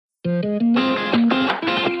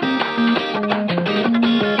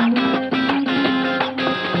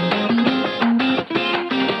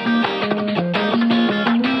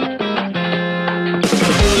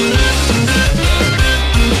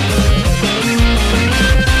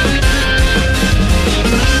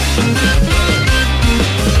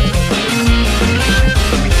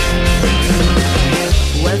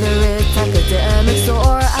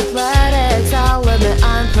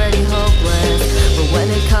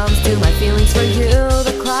to my feelings for you,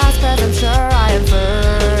 the class pass, I'm sure I am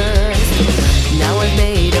first. Now I've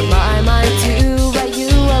made up my mind to write you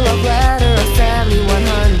a love letter of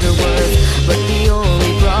 7,100 words, but the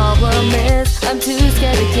only problem is I'm too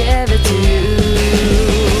scared to give it to you.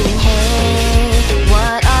 Hey,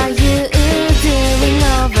 what are you doing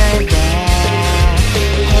over there?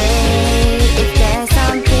 Hey, if there's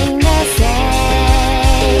something to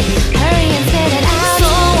say, hurry and spit it out. So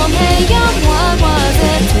I'm hanging, what was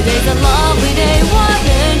it? Today's a lovely day,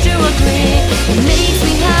 wouldn't you agree? It makes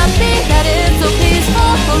me happy that it's so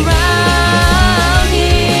peaceful around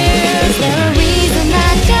here. Is there a reason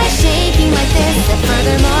that you're shaking like this? And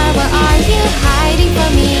furthermore, what are you hiding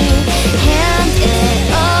from me? Hand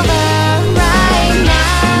it over right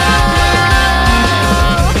now.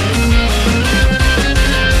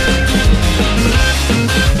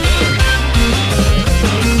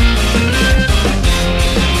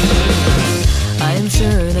 I am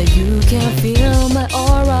sure that you can feel my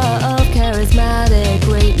aura of charismatic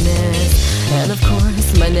greatness, and of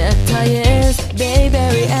course my necktie is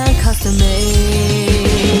Bayberry and custom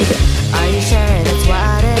made. Are you sure that's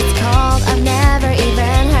what it's called? I've never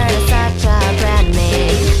even heard of such a brand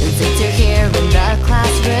name. And since you're here in the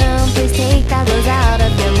classroom, please take that rose out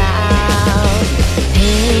of your mouth.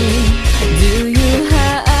 Hey, do you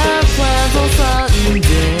have plans on Sunday?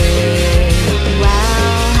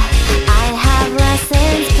 Well, I have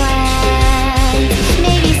lessons planned,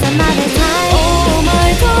 maybe some other time. Oh my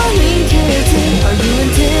darling kitty, are you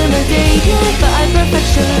intimidated by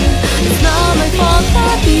perfection? It's not my fault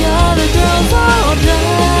that the other girls are all jealous.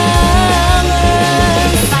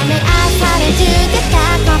 If I may ask, how did you get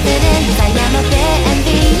that confidence? I am a bit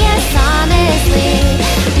envious, honestly.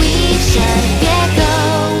 We should get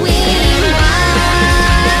going now.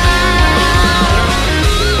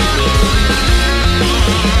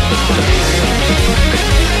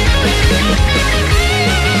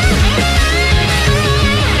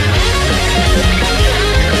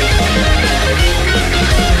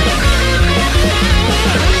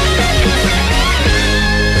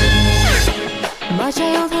 My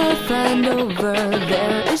childhood friend over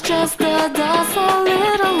there is just a docile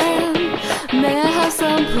little lamb. May I have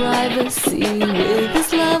some privacy with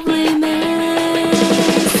this lovely